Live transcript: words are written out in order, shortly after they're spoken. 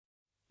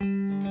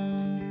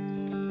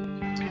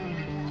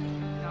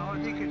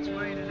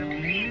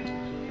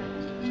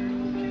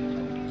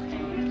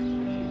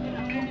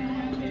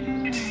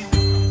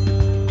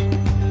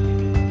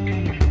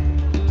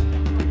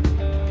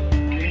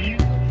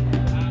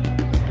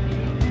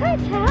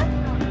Cha-cha,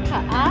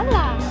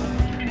 Ka'ala.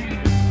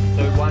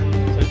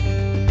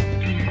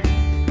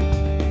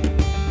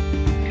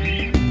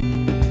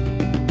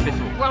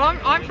 Well,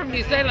 I'm from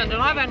New Zealand and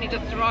I've only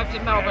just arrived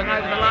in Melbourne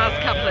over the last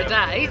couple of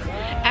days,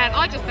 and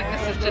I just think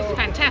this is just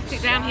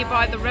fantastic down here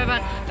by the river.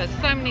 There's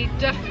so many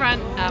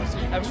different,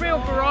 a real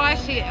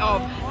variety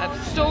of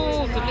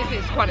stalls, and this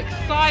is quite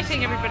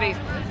exciting. Everybody's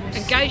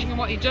engaging in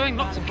what you're doing,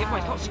 lots of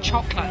giveaways, lots of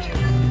chocolate.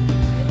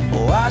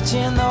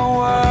 Watching the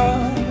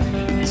world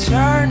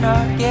turn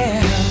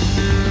again.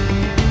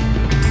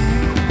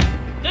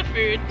 The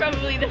food,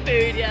 probably the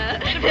food, yeah.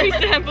 The free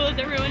samples,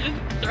 everyone just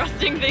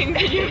thrusting things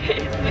in your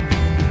face.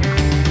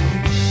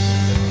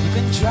 You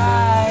can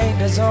try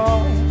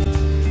dissolve,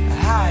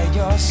 hide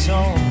your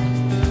soul,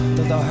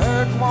 though the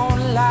hurt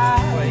won't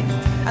lie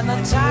and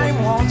the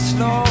time won't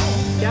slow.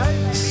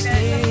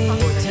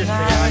 Sleep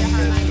tonight,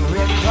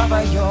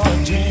 recover your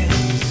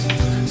dreams,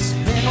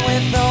 spin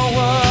with the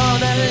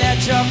world and let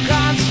your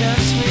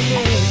conscience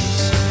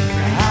release.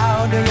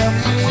 How do you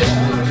feel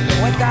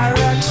when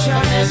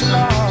direction is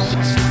lost?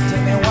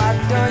 Tell me, what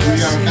do you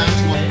see?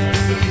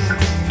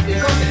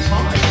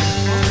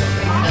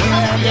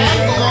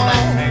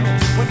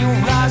 When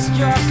you've lost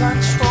your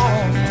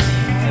control,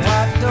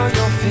 what do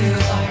you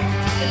feel?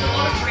 There's a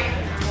lot of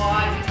reasons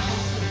why we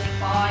constantly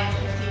buy and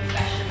see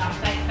fashion,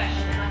 update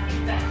fashion, and I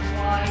think that's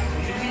why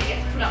it really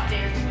gets put up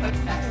there as a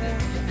post access,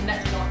 and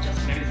that's not just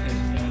the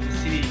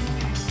city.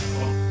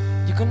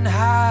 You can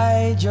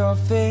hide your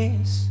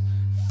face,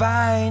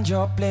 find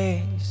your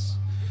place,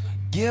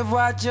 give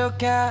what you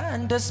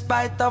can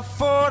despite the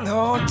full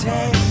whole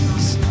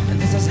takes. And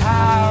this is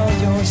how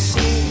you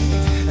see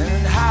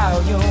and how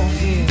you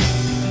feel.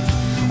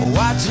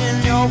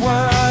 Watching your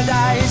world,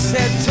 I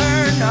said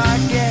turn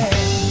again.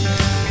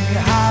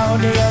 How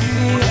do you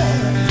feel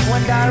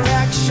when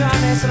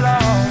direction is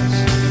lost?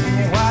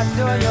 What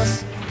do you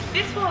see?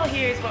 This wall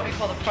here is what we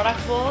call the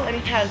product wall, and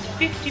it has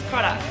 50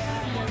 products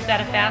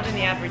that are found in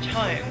the average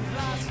home.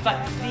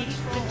 But the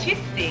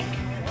statistic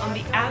on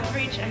the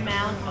average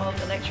amount of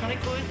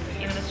electronic goods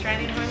in an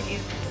Australian home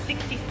is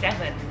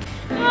 67.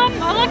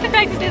 I like the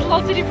fact that there's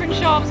lots of different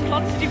shops,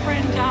 lots of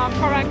different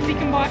products you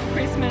can buy for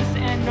Christmas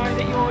and know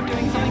that you're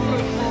doing something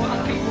good for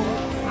other people.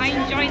 I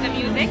enjoy the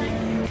music.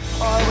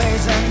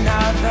 Always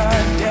another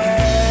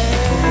day.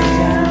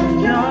 Down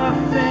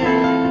your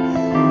face.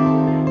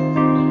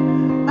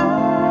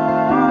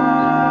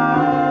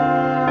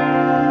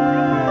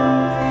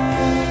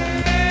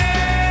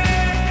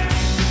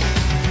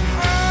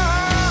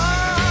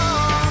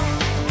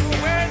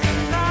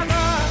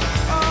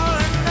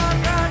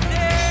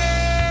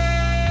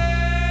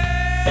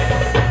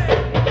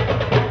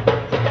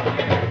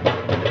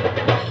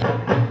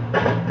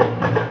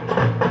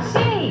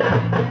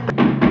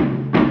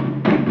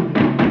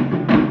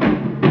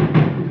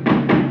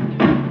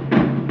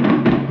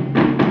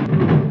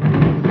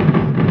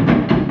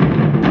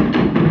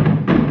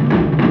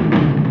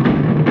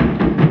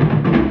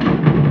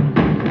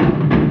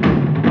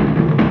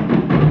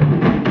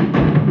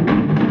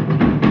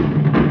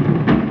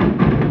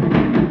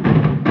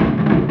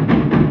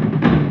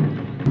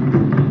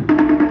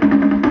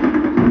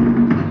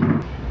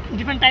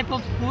 Type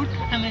of food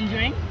I'm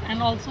enjoying,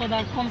 and also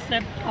the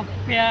concept of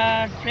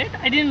fair trade.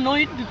 I didn't know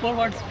it before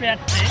what's fair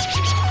trade.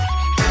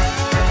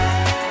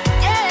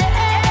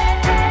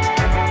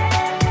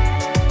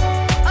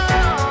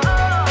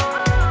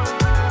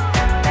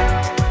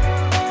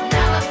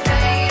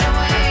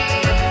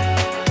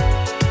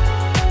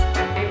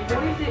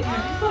 What is it? I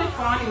just started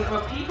finding that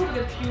when people that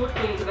have cured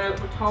things that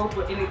were told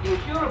were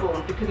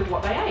incurable because of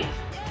what they ate.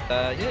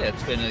 Yeah,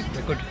 it's been a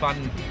good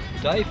fun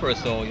day for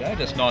us all,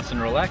 just nice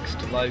and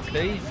relaxed, low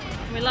key.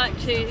 We like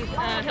to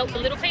help the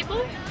little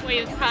people.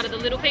 We're part of the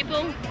little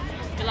people.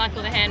 We like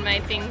all the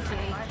handmade things,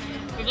 and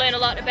we've learned a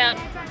lot about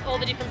all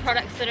the different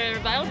products that are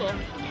available.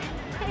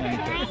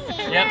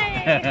 Yep.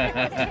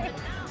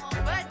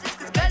 But just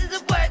 'cause credit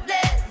is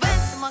worthless, when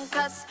someone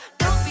cuss,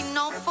 don't be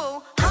no fool.